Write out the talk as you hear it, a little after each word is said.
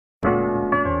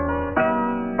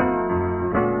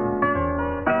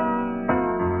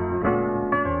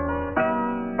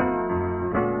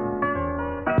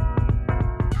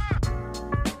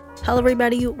Hello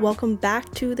everybody, welcome back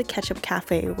to the Ketchup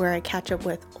Café, where I catch up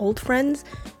with old friends,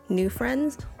 new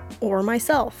friends, or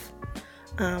myself.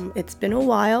 It's been a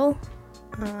while.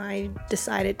 I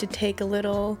decided to take a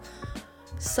little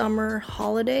summer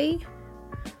holiday,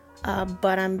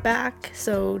 but I'm back,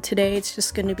 so today it's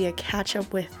just going to be a catch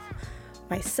up with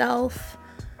myself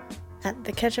at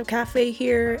the Ketchup Café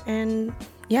here, and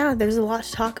yeah, there's a lot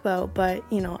to talk about, but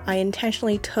I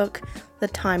intentionally took the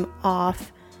time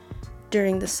off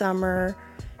during the summer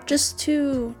just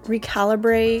to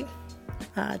recalibrate,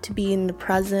 to be in the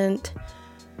present,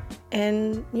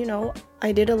 and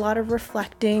I did a lot of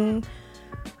reflecting,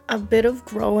 a bit of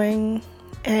growing,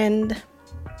 and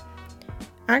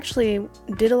actually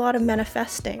did a lot of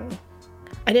manifesting.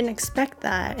 I didn't expect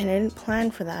that and I didn't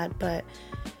plan for that, but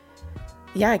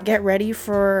yeah, get ready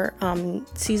for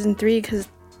season 3 because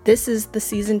this is the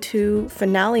season 2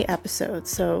 finale episode.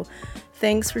 So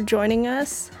thanks for joining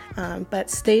us, but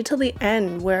stay till the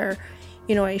end where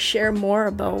I share more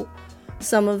about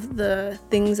some of the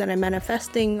things that I'm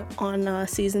manifesting on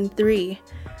season 3,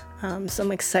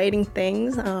 some exciting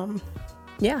things.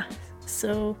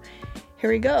 So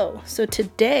here we go. So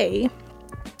today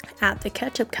at the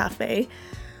Ketchup Cafe,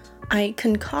 I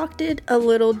concocted a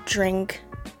little drink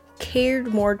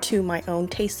catered more to my own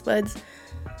taste buds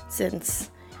since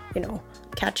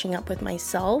catching up with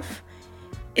myself.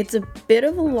 It's a bit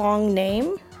of a long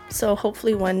name, so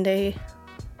hopefully one day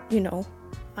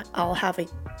I'll have a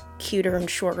cuter and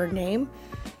shorter name,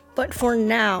 but for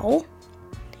now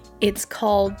it's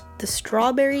called the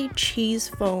Strawberry Cheese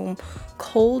Foam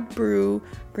Cold Brew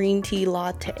Green Tea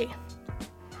Latte.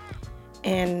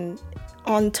 And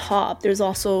on top there's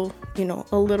also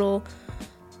a little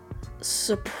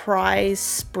surprise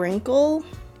sprinkle.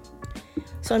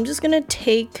 So I'm just gonna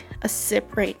take a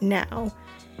sip right now,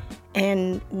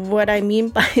 and what I mean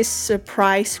by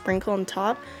surprise sprinkle on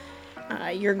top,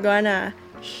 you're gonna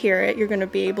hear it, you're gonna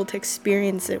be able to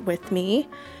experience it with me.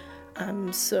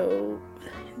 So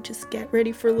just get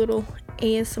ready for a little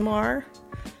ASMR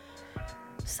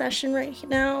session right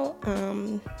now.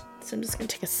 So I'm just gonna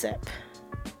take a sip.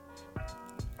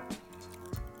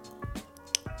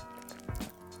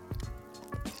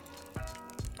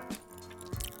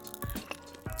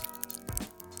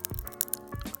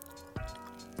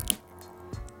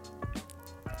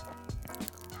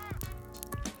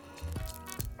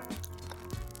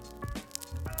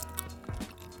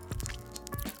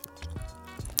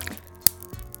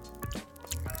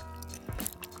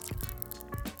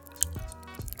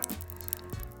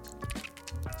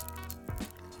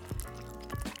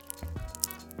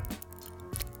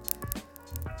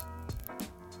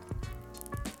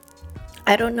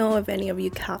 I don't know if any of you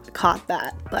caught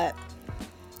that, but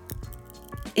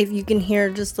if you can hear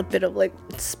just a bit of like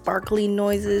sparkly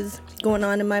noises going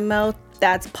on in my mouth,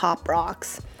 that's Pop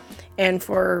Rocks. And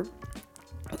for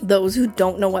those who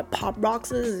don't know what Pop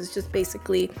Rocks is, it's just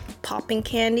basically popping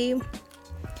candy.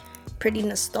 Pretty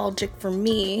nostalgic for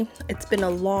me. It's been a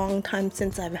long time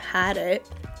since I've had it.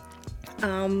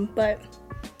 But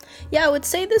yeah, I would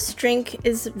say this drink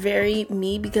is very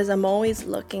me because I'm always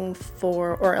looking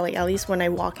for, or like at least when I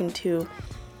walk into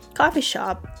coffee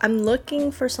shop, I'm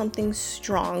looking for something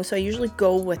strong. So I usually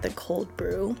go with a cold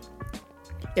brew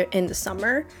in the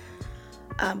summer,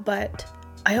 but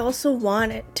I also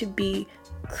want it to be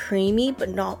creamy but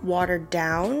not watered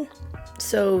down.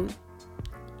 So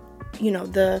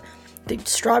the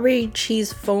strawberry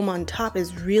cheese foam on top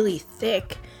is really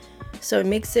thick, so it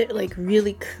makes it like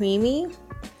really creamy.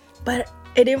 But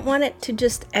I didn't want it to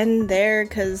just end there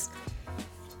because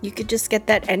you could just get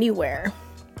that anywhere.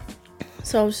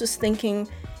 So I was just thinking,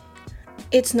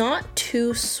 it's not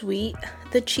too sweet,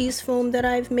 the cheese foam that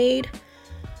I've made.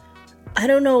 I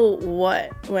don't know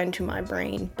what went to my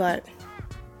brain, but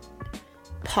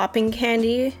popping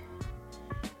candy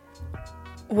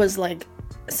was like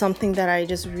something that I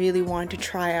just really wanted to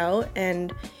try out,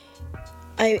 and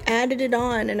I added it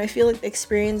on, and I feel like the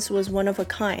experience was one of a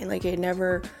kind. Like I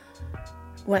never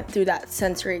went through that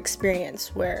sensory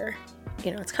experience where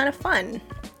it's kind of fun.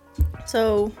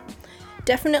 So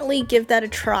definitely give that a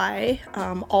try.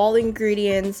 All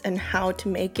ingredients and how to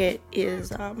make it is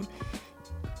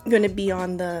going to be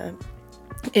on the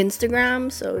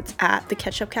Instagram, so it's at the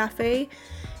Ketchup Cafe,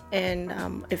 and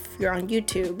if you're on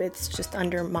YouTube, it's just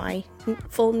under my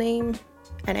full name,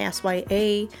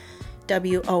 NASYAWONG,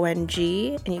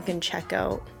 and you can check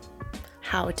out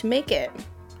how to make it.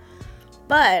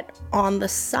 But on the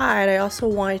side, I also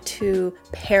wanted to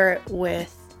pair it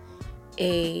with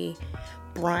a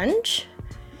brunch.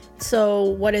 So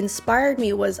what inspired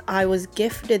me was I was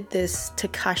gifted this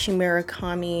Takashi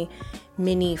Murakami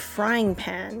mini frying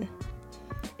pan,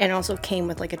 and also came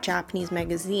with like a Japanese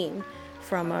magazine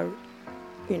from a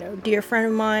dear friend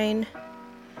of mine.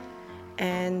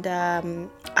 And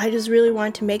I just really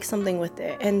wanted to make something with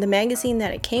it. And the magazine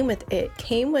that it came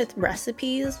with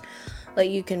recipes. Like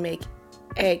you can make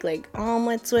egg like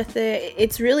omelets with it.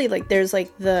 It's really like there's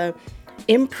like the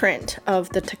imprint of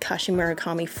the Takashi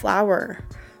Murakami flower.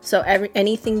 So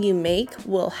anything you make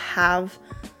will have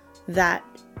that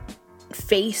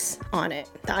face on it,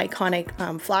 the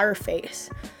iconic flower face.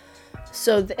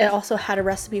 So it also had a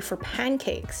recipe for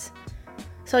pancakes.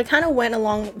 So I kind of went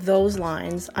along those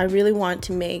lines. I really wanted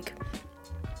to make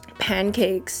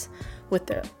pancakes with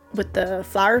the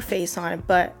flower face on it,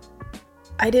 but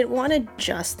I didn't want to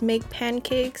just make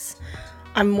pancakes.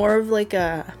 I'm more of like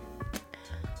I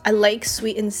like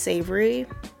sweet and savory.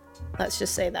 Let's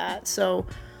just say that. So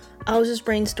I was just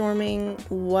brainstorming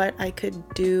what I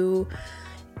could do.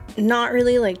 Not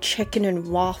really like chicken and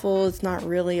waffle. It's not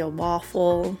really a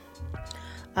waffle.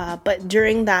 But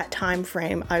during that time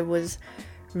frame, I was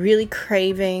really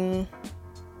craving,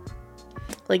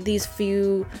 like these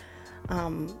few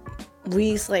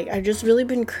weeks, like I just really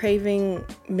been craving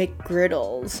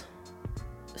McGriddles.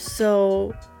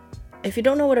 So if you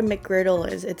don't know what a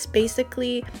McGriddle is, it's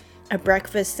basically a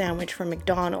breakfast sandwich from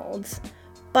McDonald's,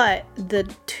 but the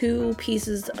two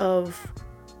pieces of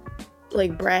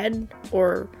like bread,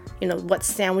 or what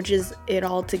sandwiches it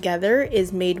all together,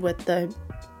 is made with the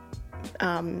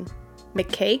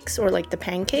McCakes, or like the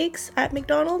pancakes at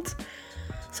McDonald's.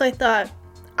 So I thought,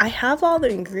 I have all the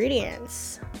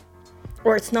ingredients,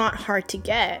 or it's not hard to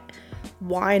get.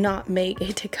 Why not make a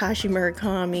Takashi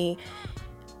Murakami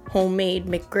homemade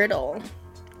McGriddle?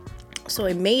 So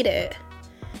I made it,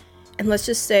 and let's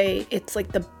just say it's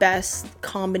like the best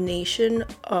combination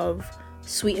of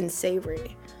sweet and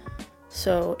savory.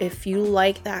 So if you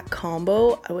like that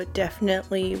combo, I would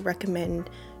definitely recommend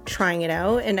trying it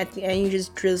out. And at the end, you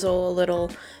just drizzle a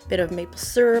little bit of maple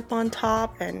syrup on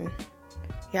top, and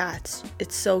yeah,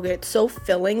 it's so good. It's so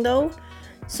filling though.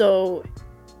 So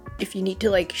if you need to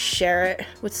like share it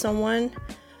with someone,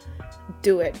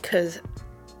 do it, because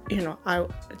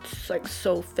it's like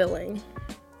so filling.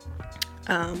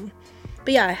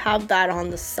 But yeah, I have that on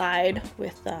the side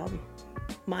with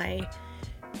my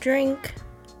drink.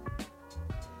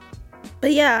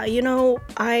 But yeah,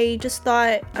 I just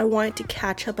thought I wanted to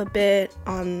catch up a bit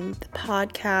on the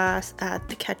podcast at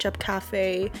the Ketchup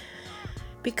Café,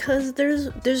 because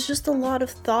there's just a lot of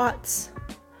thoughts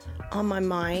on my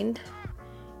mind,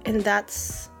 and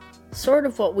that's sort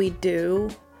of what we do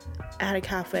at a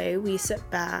cafe. We sit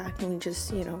back and we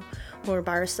just, when we're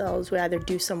by ourselves, we either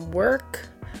do some work,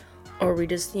 or we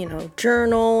just,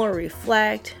 journal or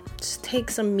reflect, just take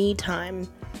some me time.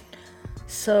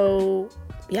 So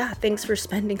yeah, thanks for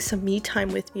spending some me time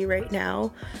with me right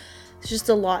now. It's just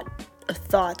a lot of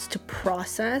thoughts to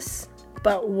process,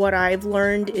 but what I've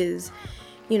learned is,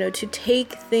 to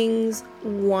take things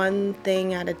one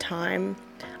thing at a time.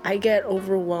 I get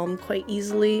overwhelmed quite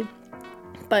easily,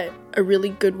 but a really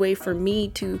good way for me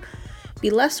to be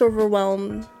less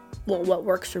overwhelmed, well, what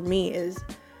works for me is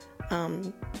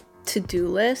to-do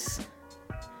lists.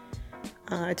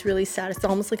 It's really sad. It's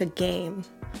almost like a game.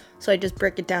 So I just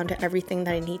break it down to everything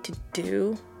that I need to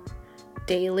do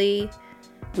daily,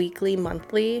 weekly,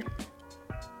 monthly.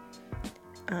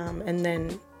 And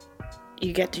then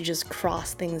you get to just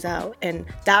cross things out. And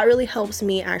that really helps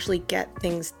me actually get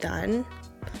things done.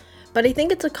 But I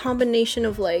think it's a combination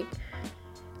of like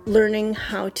learning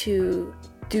how to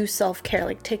do self-care,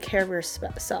 like take care of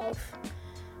yourself.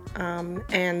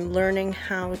 And learning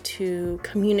how to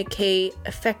communicate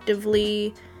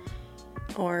effectively,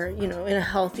 or in a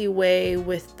healthy way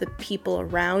with the people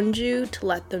around you, to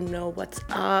let them know what's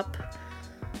up.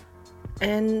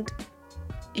 And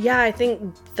yeah, I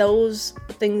think those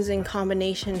things in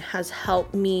combination has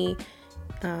helped me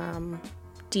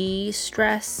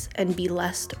de-stress and be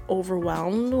less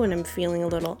overwhelmed when I'm feeling a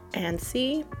little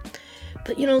antsy.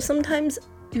 But sometimes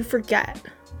you forget,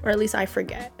 or at least I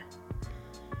forget.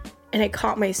 And I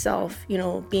caught myself,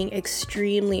 being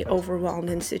extremely overwhelmed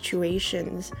in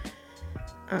situations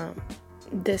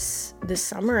this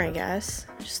summer, I guess.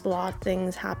 Just a lot of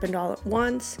things happened all at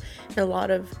once, and a lot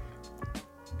of,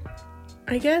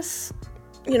 I guess,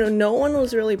 no one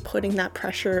was really putting that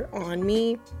pressure on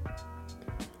me.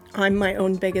 I'm my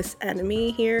own biggest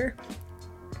enemy here,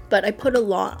 but I put a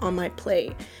lot on my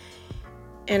plate,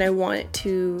 and I wanted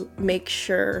to make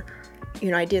sure,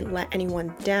 I didn't let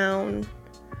anyone down.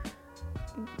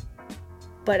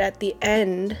 But at the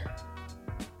end,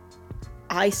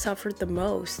 I suffered the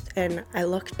most, and I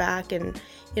looked back and,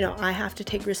 I have to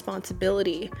take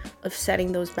responsibility of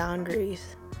setting those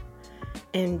boundaries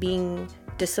and being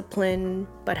discipline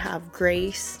but have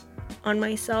grace on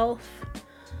myself.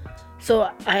 So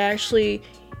I actually,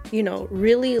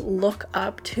 really look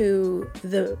up to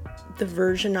the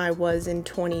version I was in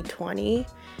 2020.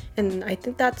 And I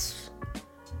think that's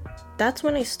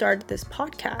when I started this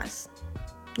podcast.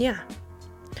 Yeah.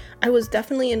 I was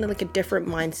definitely in like a different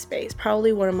mind space,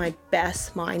 probably one of my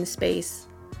best mind space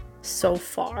so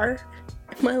far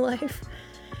in my life.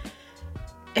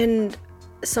 And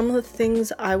some of the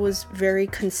things I was very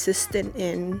consistent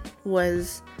in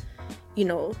was,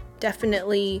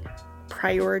 definitely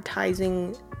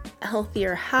prioritizing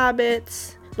healthier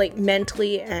habits, like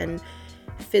mentally and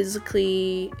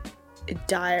physically,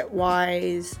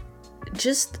 diet-wise,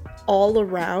 just all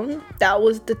around. That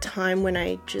was the time when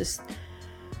I just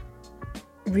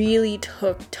really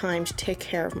took time to take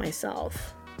care of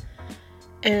myself.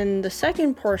 And the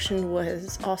second portion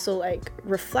was also like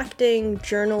reflecting,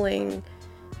 journaling,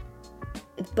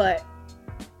 but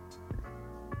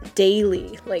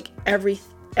daily, like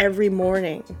every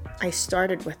morning I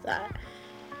started with that.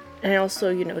 And I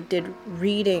also, did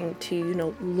reading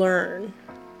to, learn,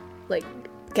 like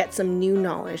get some new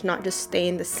knowledge, not just stay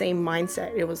in the same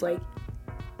mindset. It was like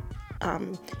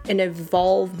an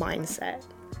evolved mindset.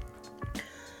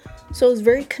 So I was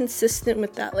very consistent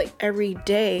with that, like every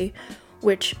day,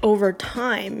 which over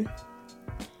time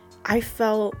I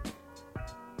felt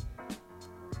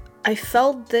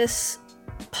this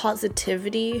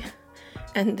positivity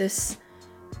and this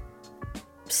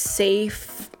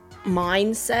safe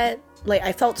mindset. Like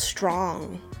I felt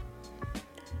strong.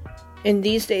 And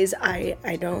these days I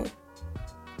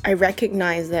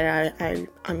recognize that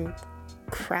I'm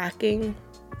cracking,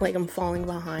 like I'm falling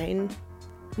behind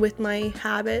with my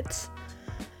habits.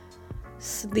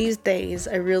 So these days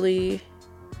I really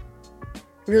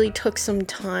took some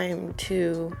time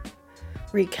to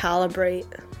recalibrate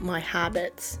my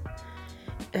habits.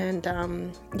 And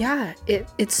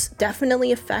it's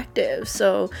definitely effective.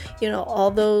 So,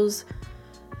 all those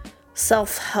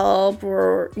self-help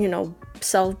or,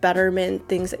 self-betterment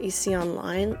things that you see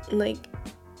online, like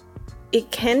it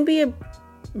can be a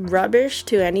rubbish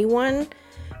to anyone,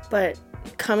 but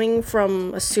coming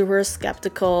from a super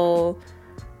skeptical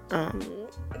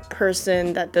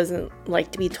person that doesn't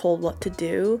like to be told what to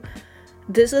do,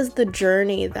 this is the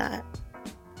journey that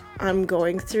I'm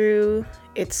going through.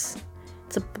 It's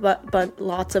but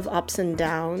lots of ups and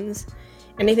downs.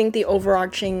 And I think the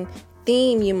overarching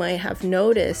theme you might have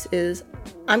noticed is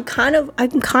I'm kind of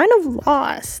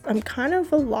lost. I'm kind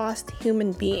of a lost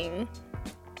human being.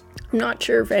 I'm not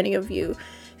sure if any of you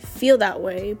feel that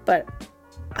way, but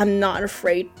I'm not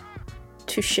afraid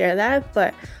to share that.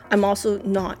 But I'm also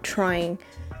not trying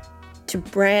to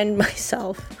brand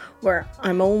myself where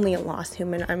I'm only a lost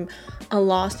human. I'm a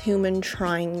lost human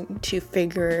trying to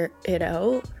figure it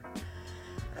out.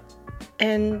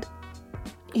 And,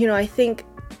 I think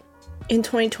in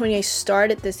 2020, I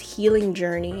started this healing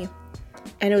journey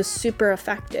and it was super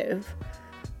effective.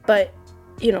 But,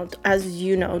 as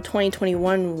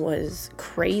 2021 was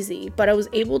crazy, but I was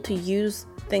able to use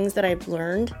things that I've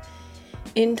learned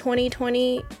in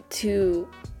 2020 to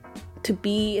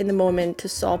be in the moment, to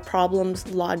solve problems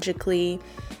logically,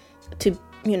 to,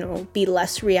 be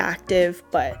less reactive,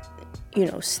 but,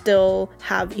 still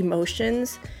have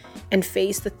emotions and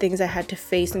face the things I had to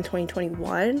face in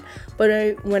 2021.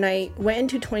 But when I went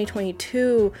into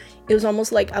 2022, it was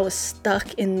almost like I was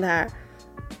stuck in that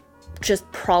just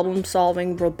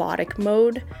problem-solving robotic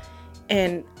mode.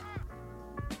 And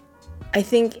I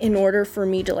think in order for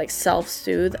me to like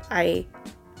self-soothe, I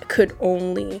could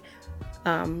only,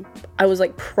 I was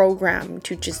like programmed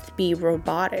to just be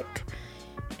robotic.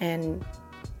 And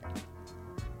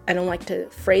I don't like to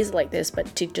phrase it like this,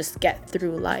 but to just get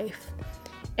through life.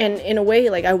 And in a way,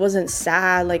 like I wasn't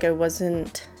sad, like I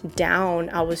wasn't down,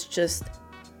 I was just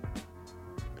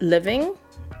living.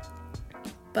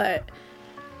 But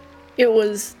it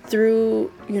was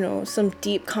through, some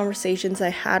deep conversations I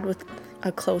had with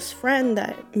a close friend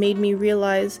that made me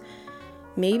realize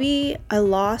maybe I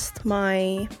lost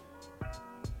my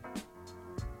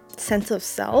sense of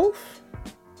self.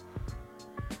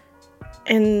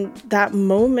 And that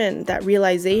moment, that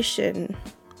realization,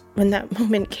 when that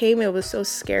moment came, it was so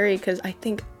scary because I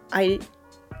think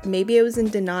maybe I was in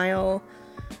denial.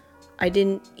 I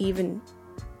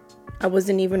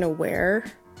wasn't even aware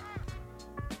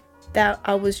that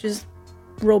I was just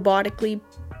robotically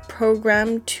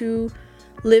programmed to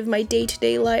live my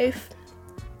day-to-day life.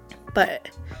 But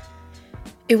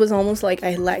it was almost like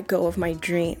I let go of my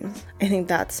dreams. I think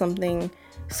that's something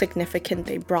significant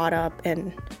they brought up,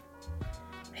 and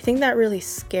I think that really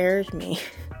scared me.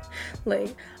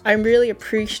 Like, I'm really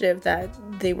appreciative that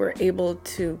they were able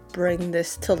to bring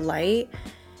this to light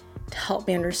to help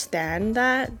me understand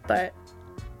that, but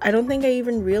I don't think I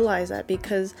even realized that,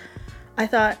 because I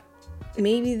thought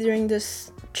maybe during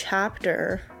this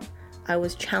chapter I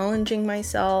was challenging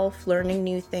myself, learning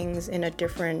new things in a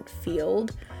different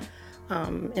field,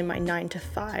 in my 9 to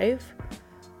 5,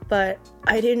 but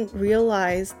I didn't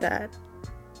realize that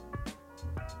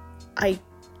I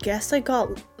guess I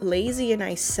got lazy and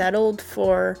I settled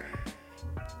for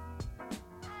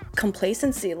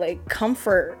complacency, like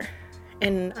comfort,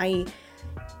 and I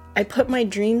put my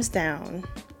dreams down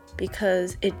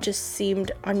because it just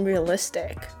seemed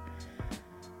unrealistic.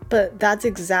 But that's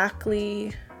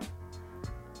exactly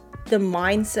the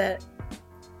mindset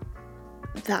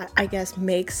that I guess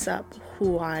makes up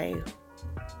who I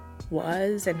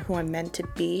was and who I'm meant to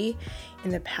be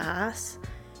in the past,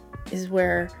 is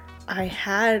where I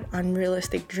had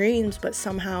unrealistic dreams, but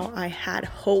somehow I had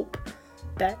hope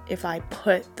that if I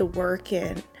put the work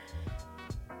in,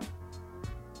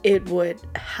 it would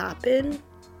happen.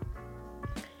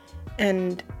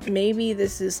 And maybe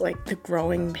this is like the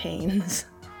growing pains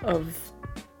of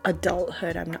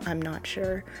adulthood. I'm not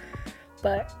sure,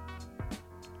 but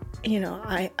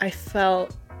I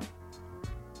felt,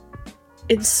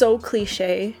 it's so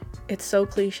cliche,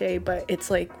 but it's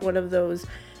like one of those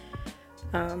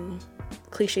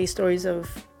cliche stories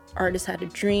of artist had a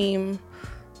dream,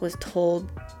 was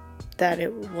told that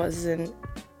it wasn't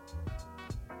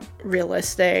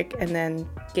realistic, and then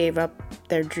gave up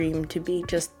their dream to be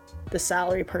just the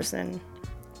salary person.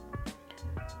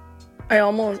 I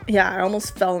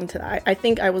almost fell into that. I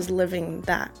think I was living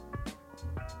that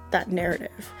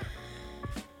narrative.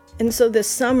 And so this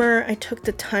summer I took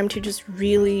the time to just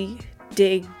really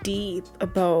dig deep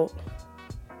about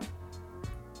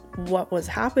what was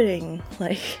happening,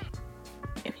 like,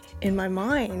 in my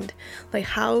mind. Like,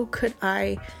 how could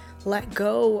I let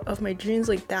go of my dreams?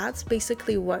 Like, that's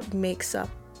basically what makes up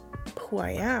who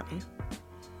I am.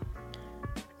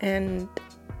 And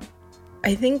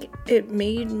I think it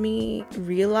made me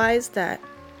realize that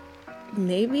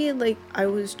maybe, like, I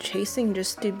was chasing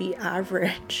just to be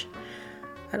average.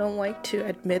 I don't like to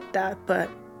admit that, but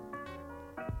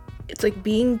it's like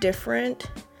being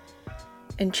different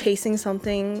and chasing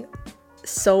something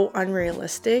so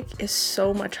unrealistic is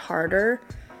so much harder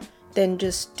than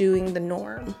just doing the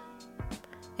norm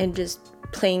and just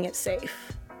playing it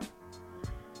safe.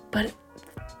 But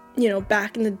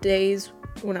back in the days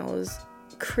when I was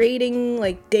creating,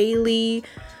 like, daily,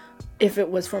 if it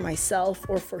was for myself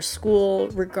or for school,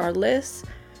 regardless,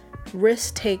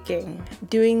 risk taking,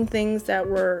 doing things that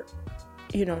were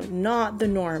not the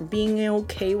norm, being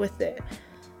okay with it,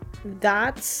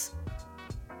 that's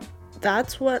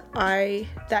what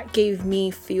that gave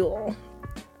me fuel.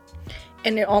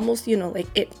 And it almost,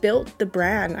 it built the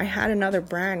brand. I had another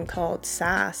brand called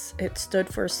SAS. It stood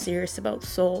for Serious About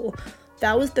Soul.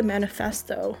 That was the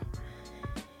manifesto.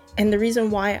 And the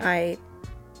reason why I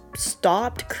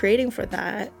stopped creating for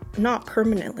that, not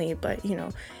permanently, but,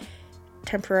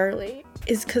 temporarily,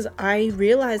 is because I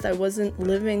realized I wasn't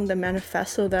living the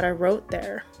manifesto that I wrote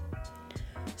there.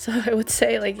 So I would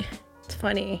say, like, it's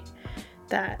funny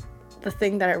that the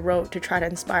thing that I wrote to try to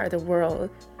inspire the world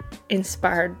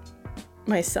inspired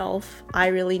myself. I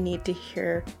really need to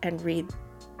hear and read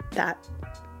that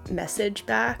message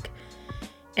back.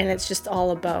 And it's just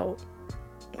all about,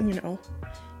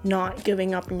 not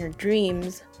giving up on your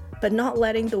dreams, but not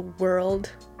letting the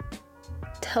world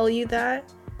tell you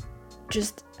that.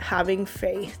 Just having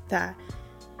faith that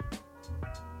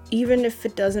even if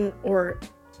it doesn't, or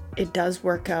it does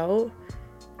work out,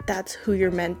 that's who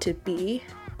you're meant to be,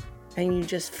 and you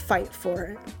just fight for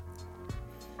it.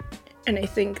 And I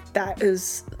think that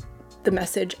is the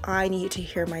message I need to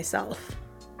hear myself.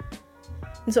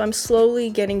 And so I'm slowly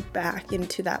getting back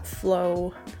into that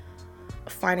flow,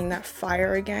 finding that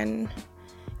fire again,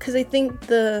 because I think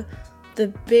the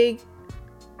big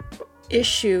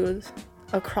issue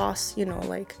across,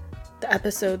 like, the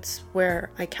episodes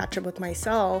where I catch up with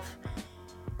myself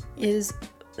is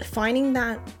finding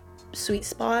that sweet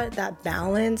spot, that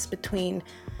balance between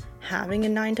having a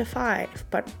 9 to 5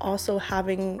 but also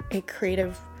having a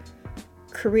creative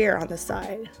career on the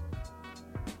side.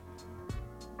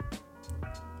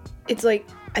 It's like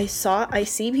I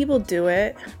see people do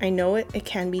it. I know it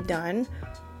can be done.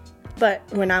 But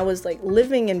when I was, like,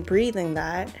 living and breathing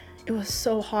that, it was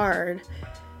so hard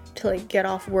to, like, get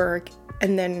off work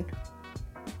and then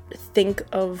think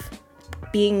of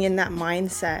being in that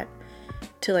mindset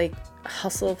to, like,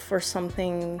 hustle for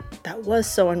something that was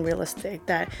so unrealistic,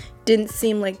 that didn't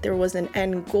seem like there was an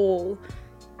end goal.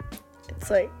 It's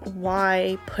like,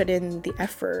 why put in the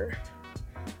effort?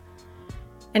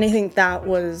 And I think that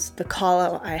was the call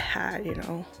out I had,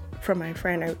 from my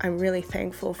friend. I'm really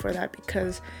thankful for that,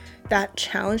 because that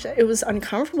challenge, it was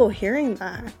uncomfortable hearing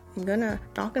that.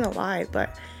 Not gonna lie,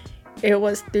 but it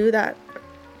was through that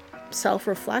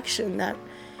self-reflection that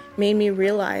made me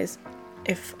realize,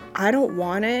 if I don't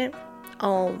want it,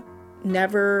 I'll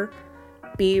never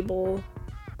be able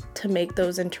to make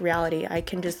those into reality. I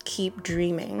can just keep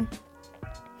dreaming.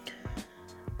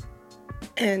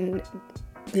 And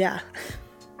yeah,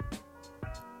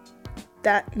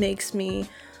 that makes me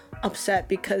upset,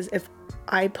 because if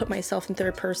I put myself in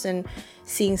third person,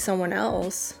 seeing someone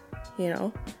else,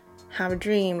 have a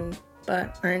dream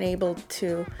but aren't able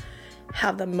to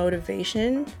have the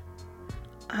motivation,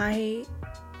 it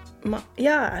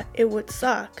would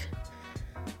suck.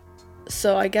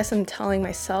 So I guess I'm telling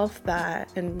myself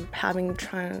that, and trying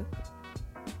to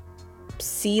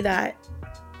see that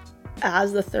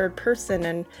as the third person,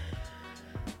 and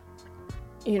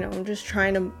I'm just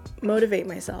trying to motivate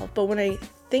myself. But when I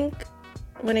think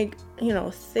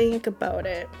about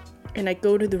it, and I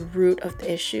go to the root of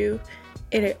the issue,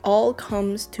 it all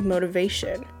comes to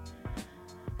motivation.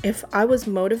 If I was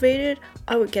motivated,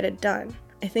 I would get it done.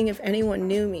 I think if anyone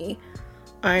knew me,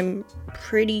 I'm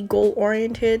pretty goal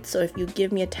oriented. So if you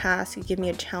give me a task, you give me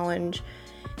a challenge,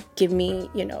 give me,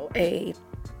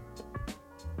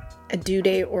 a due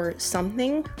date or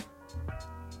something,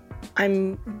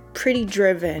 I'm pretty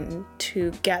driven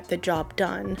to get the job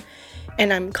done,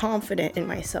 and I'm confident in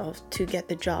myself to get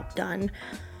the job done.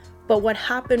 But what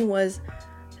happened was,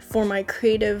 for my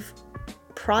creative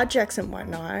projects and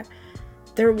whatnot,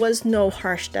 there was no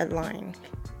harsh deadline,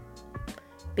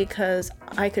 because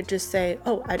I could just say,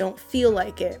 oh, I don't feel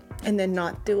like it, and then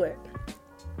not do it.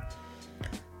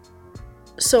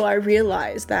 So I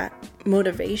realized that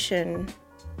motivation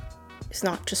is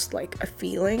not just like a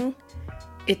feeling,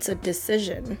 it's a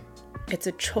decision, it's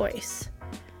a choice.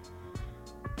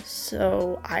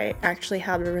 So I actually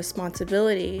have the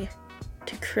responsibility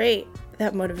to create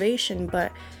that motivation.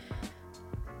 But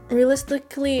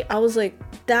realistically, I was like,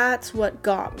 that's what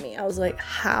got me. I was like,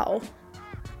 how?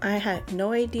 I had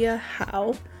no idea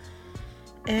how.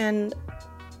 And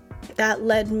that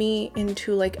led me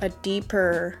into like a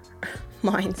deeper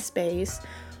mind space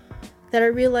that I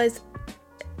realized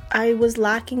I was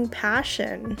lacking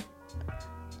passion.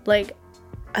 Like,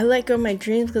 I let go of my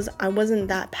dreams because I wasn't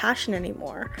that passionate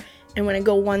anymore. And when I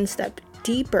go one step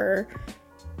deeper,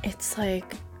 it's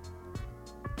like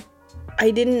I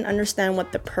didn't understand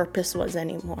what the purpose was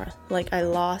anymore. Like, I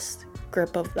lost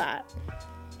grip of that.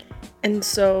 And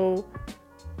so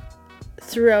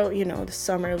throughout, the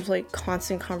summer, it was like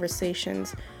constant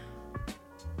conversations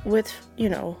with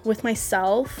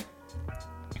myself,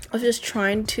 of just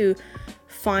trying to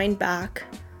find back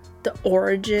the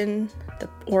origin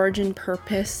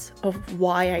purpose of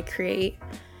why I create.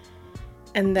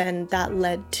 And then that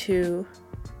led to,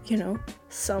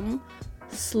 some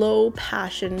slow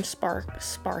passion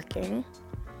sparking.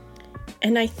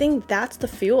 And I think that's the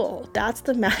fuel. That's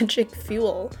the magic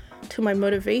fuel to my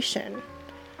motivation.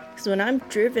 Because when I'm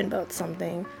driven about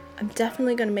something, I'm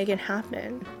definitely going to make it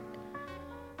happen.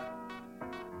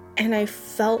 And I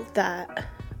felt that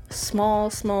small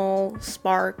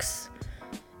sparks,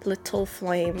 little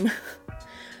flame.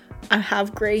 I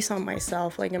have grace on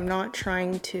myself. Like, I'm not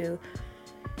trying to,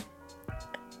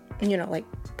 like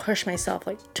push myself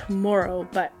like tomorrow,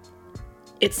 but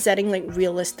it's setting like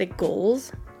realistic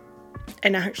goals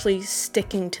and actually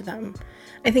sticking to them.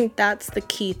 I think that's the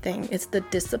key thing. It's the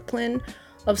discipline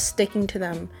of sticking to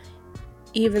them,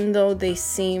 even though they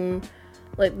seem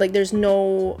like there's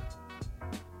no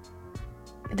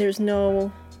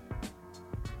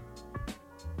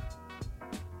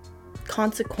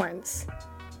consequence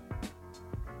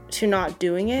to not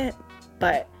doing it,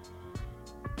 but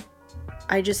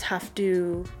I just have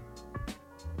to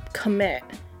commit.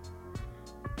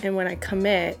 And when I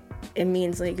commit, it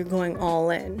means like you're going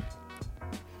all in.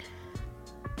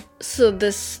 So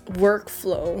this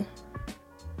workflow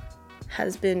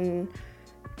has been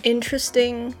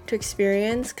interesting to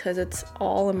experience because it's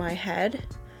all in my head.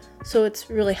 So it's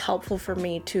really helpful for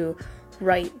me to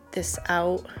write this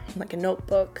out in like a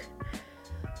notebook.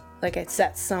 Like, I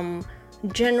set some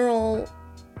general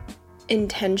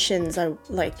intentions I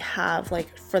like have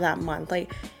like for that month.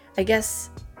 Like, I guess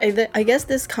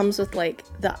this comes with like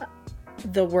the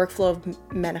workflow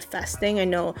of manifesting. I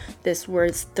know this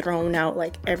word's thrown out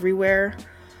like everywhere,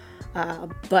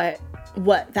 but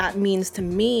what that means to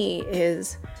me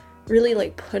is really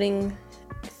like putting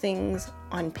things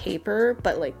on paper.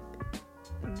 But like,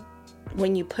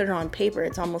 when you put it on paper,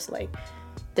 it's almost like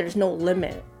there's no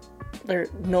limit.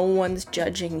 No one's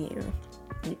judging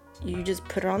you. You just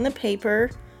put it on the paper.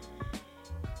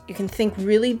 You can think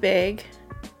really big,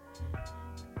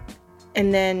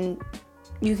 and then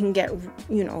you can get,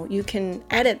 you can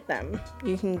edit them.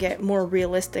 You can get more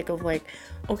realistic of like,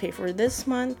 okay, for this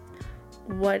month,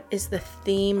 what is the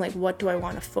theme? Like, what do I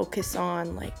want to focus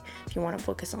on? Like, if you want to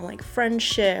focus on like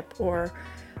friendship or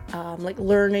like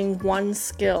learning one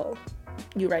skill,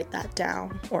 you write that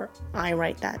down, or I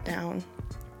write that down.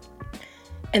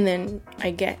 And then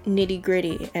I get nitty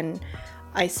gritty and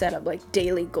I set up like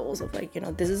daily goals of like,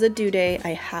 this is a due date.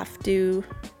 I have to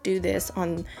do this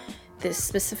on this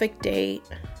specific date,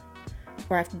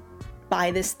 or I have to, by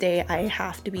this day I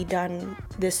have to be done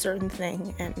this certain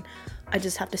thing, and I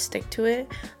just have to stick to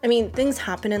it. I mean, things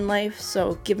happen in life,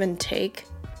 so give and take,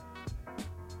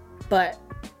 but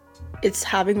it's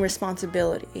having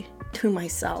responsibility to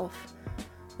myself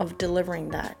of delivering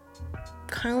that,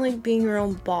 kind of like being your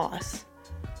own boss.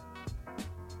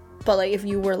 But like if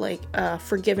you were like a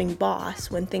forgiving boss,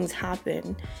 when things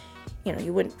happen,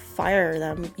 you wouldn't fire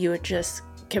them, you would just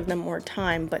give them more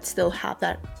time, but still have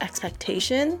that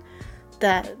expectation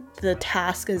that the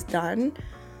task is done.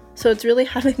 So it's really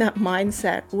having that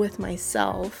mindset with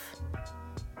myself,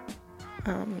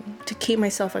 to keep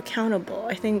myself accountable.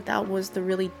 I think that was the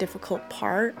really difficult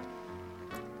part.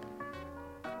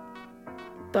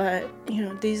 But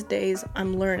these days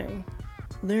I'm learning,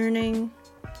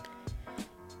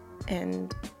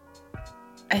 and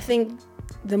I think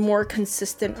the more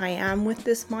consistent I am with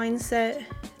this mindset,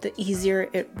 the easier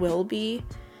it will be.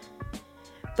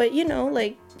 But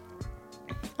like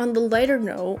on the lighter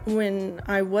note, when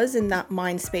I was in that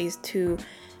mind space to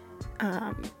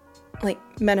like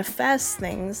manifest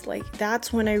things, like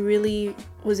that's when I really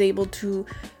was able to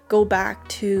go back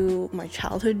to my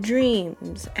childhood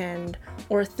dreams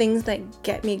or things that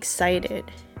get me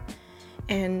excited,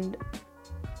 and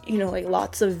like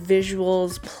lots of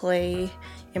visuals play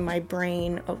in my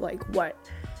brain of like what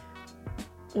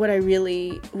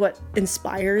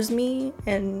inspires me.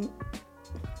 And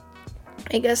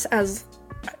I guess as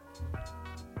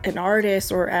an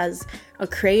artist or as a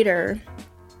creator,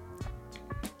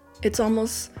 it's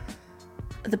almost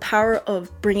the power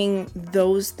of bringing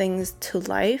those things to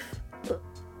life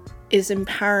is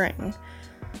empowering.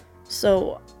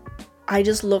 So I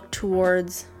just look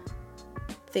towards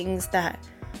things that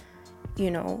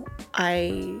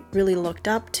I really looked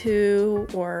up to,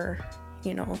 or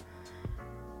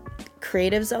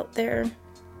creatives out there,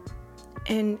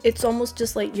 and it's almost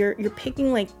just like you're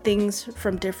picking like things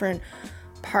from different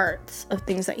parts of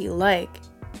things that you like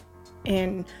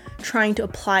and trying to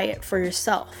apply it for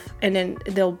yourself, and then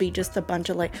there'll be just a bunch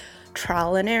of like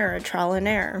trial and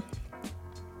error,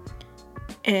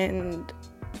 and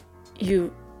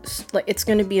you like it's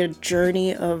going to be a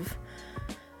journey of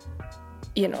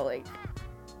like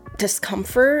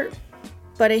discomfort.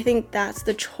 But I think that's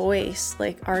the choice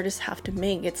like artists have to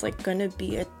make. It's like gonna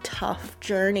be a tough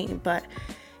journey, but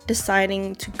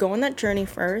deciding to go on that journey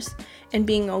first and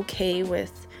being okay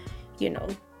with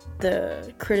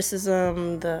the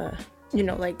criticism, the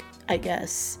like I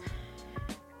guess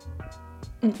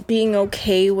being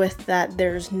okay with that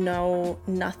there's no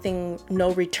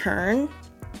return.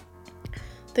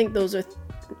 I think those are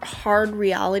hard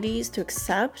realities to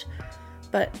accept,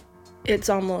 but it's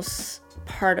almost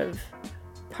part of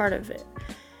it.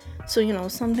 So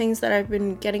some things that I've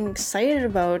been getting excited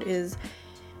about is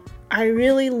I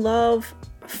really love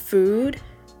food,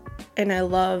 and I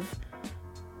love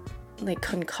like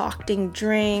concocting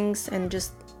drinks and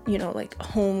just like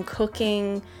home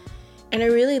cooking, and I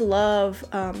really love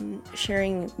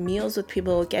sharing meals with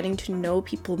people, getting to know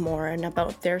people more and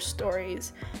about their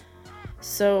stories.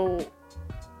 So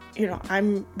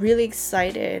I'm really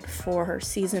excited for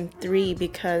season 3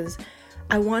 because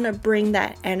I want to bring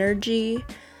that energy,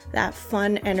 that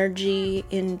fun energy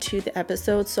into the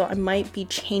episode. So I might be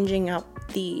changing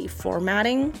up the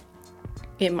formatting.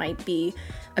 It might be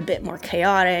a bit more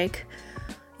chaotic,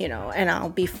 and I'll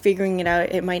be figuring it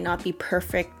out. It might not be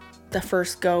perfect the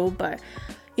first go, but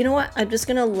you know what? I'm just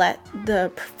going to let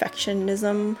the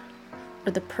perfectionism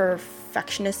or the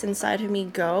perfectionist inside of me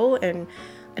go, and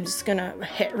I'm just going to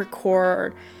hit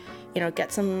record,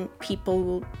 get some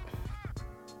people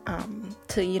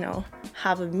to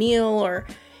have a meal, or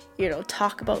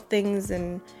talk about things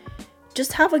and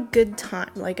just have a good time.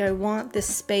 Like I want this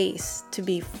space to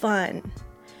be fun,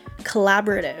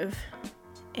 collaborative,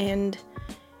 and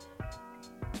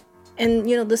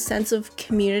the sense of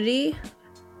community.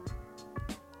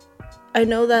 I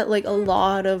know that like a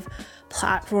lot of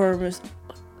platforms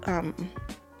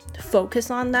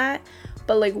focus on that,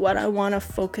 But like what I want to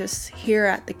focus here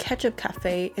at the Ketchup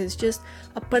Café is just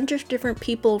a bunch of different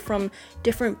people from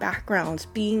different backgrounds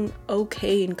being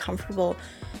okay and comfortable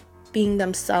being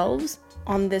themselves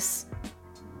on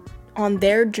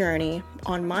their journey,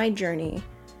 on my journey.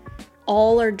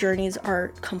 All our journeys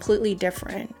are completely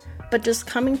different, but just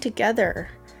coming together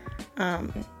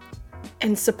and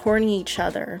supporting each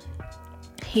other,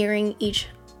 hearing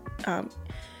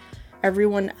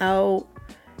everyone out,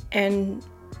 and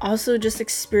also just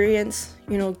experience,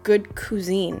 good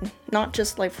cuisine, not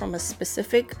just like from a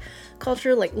specific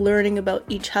culture, like learning about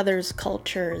each other's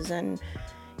cultures and,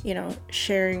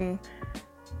 sharing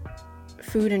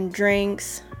food and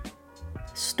drinks,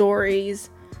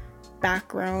 stories,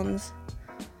 backgrounds.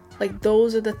 Like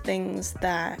those are the things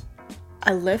that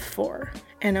I live for,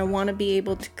 and I want to be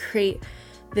able to create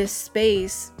this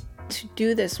space to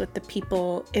do this with the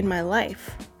people in my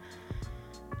life.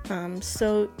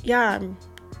 So yeah,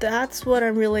 that's what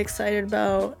I'm really excited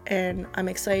about, and I'm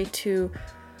excited to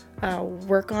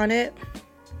work on it.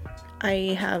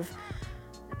 I have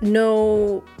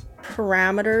no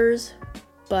parameters,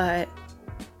 but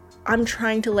I'm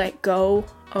trying to let go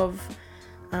of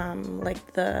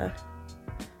like the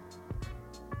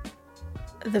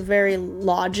very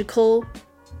logical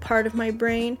part of my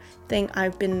brain. I think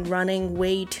I've been running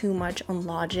way too much on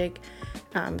logic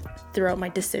throughout my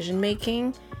decision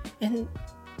making, and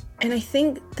I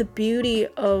think the beauty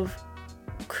of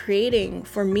creating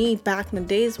for me back in the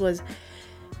days was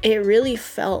it really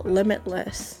felt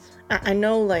limitless. I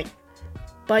know like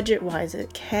budget wise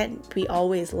it can't be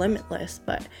always limitless,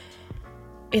 but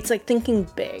it's like thinking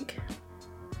big.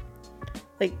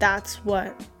 Like that's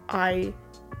what I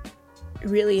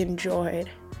really enjoyed,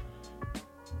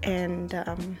 and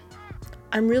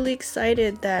I'm really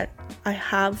excited that I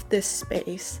have this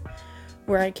space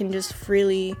where I can just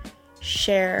freely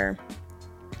share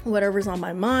whatever's on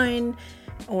my mind,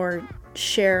 or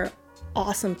share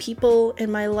awesome people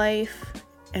in my life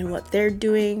and what they're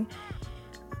doing,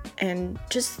 and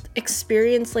just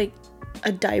experience like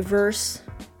a diverse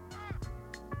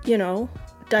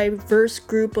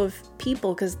group of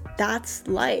people, because that's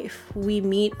life. We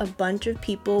meet a bunch of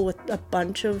people with a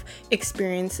bunch of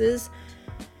experiences,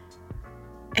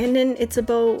 and then it's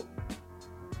about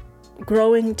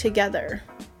growing together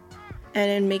and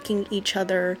then making each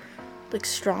other like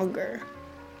stronger.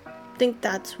 I think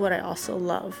that's what I also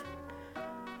love,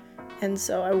 and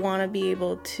so I want to be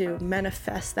able to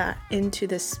manifest that into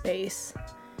this space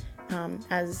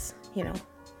as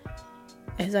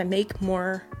I make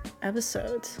more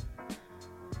episodes.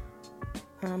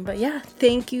 But yeah,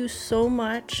 thank you so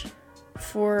much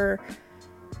for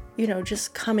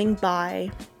just coming by,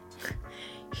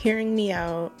 hearing me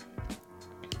out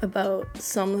about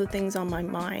some of the things on my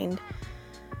mind,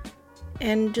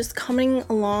 and just coming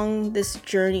along this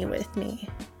journey with me.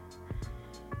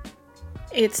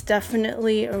 It's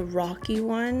definitely a rocky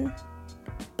one,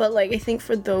 but like I think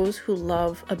for those who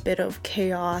love a bit of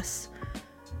chaos,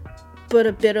 but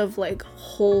a bit of like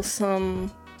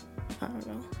wholesomeness,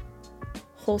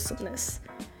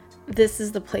 this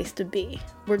is the place to be.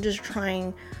 We're just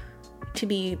trying to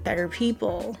be better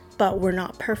people, but we're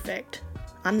not perfect.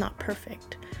 I'm not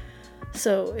perfect.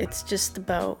 So it's just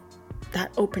about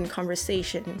that open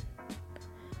conversation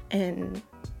and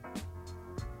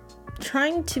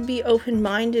trying to be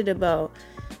open-minded about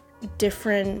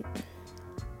different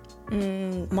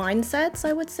mindsets,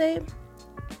 I would say.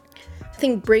 I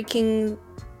think breaking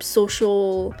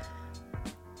social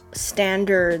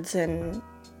standards and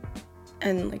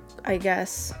like I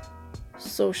guess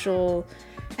social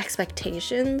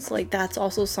expectations, like that's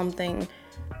also something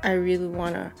I really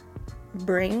want to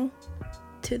bring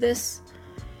to this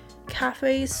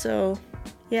cafe. So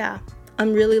yeah,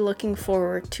 I'm really looking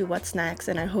forward to what's next,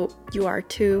 and I hope you are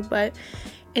too. But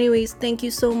anyways, thank you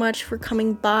so much for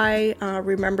coming by.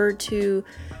 Remember to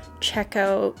check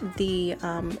out the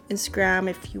Instagram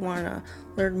if you want to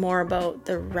learn more about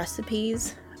the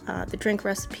recipes, the drink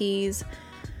recipes,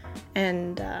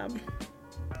 and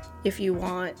if you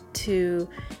want to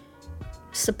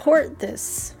support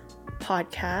this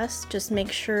podcast, just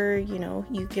make sure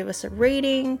you give us a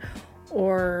rating,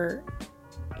 or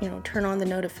turn on the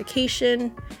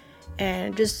notification,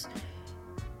 and just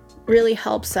really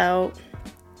helps out,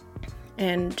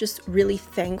 and just really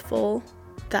thankful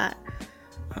that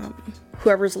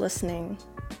whoever's listening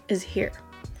is here.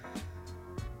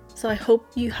 So I hope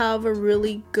you have a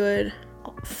really good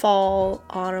fall,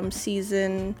 autumn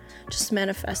season, just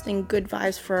manifesting good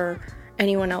vibes for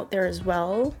anyone out there as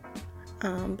well.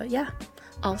 But yeah,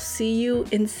 I'll see you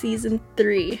in season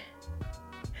 3.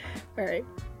 All right,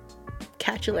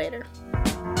 catch you later.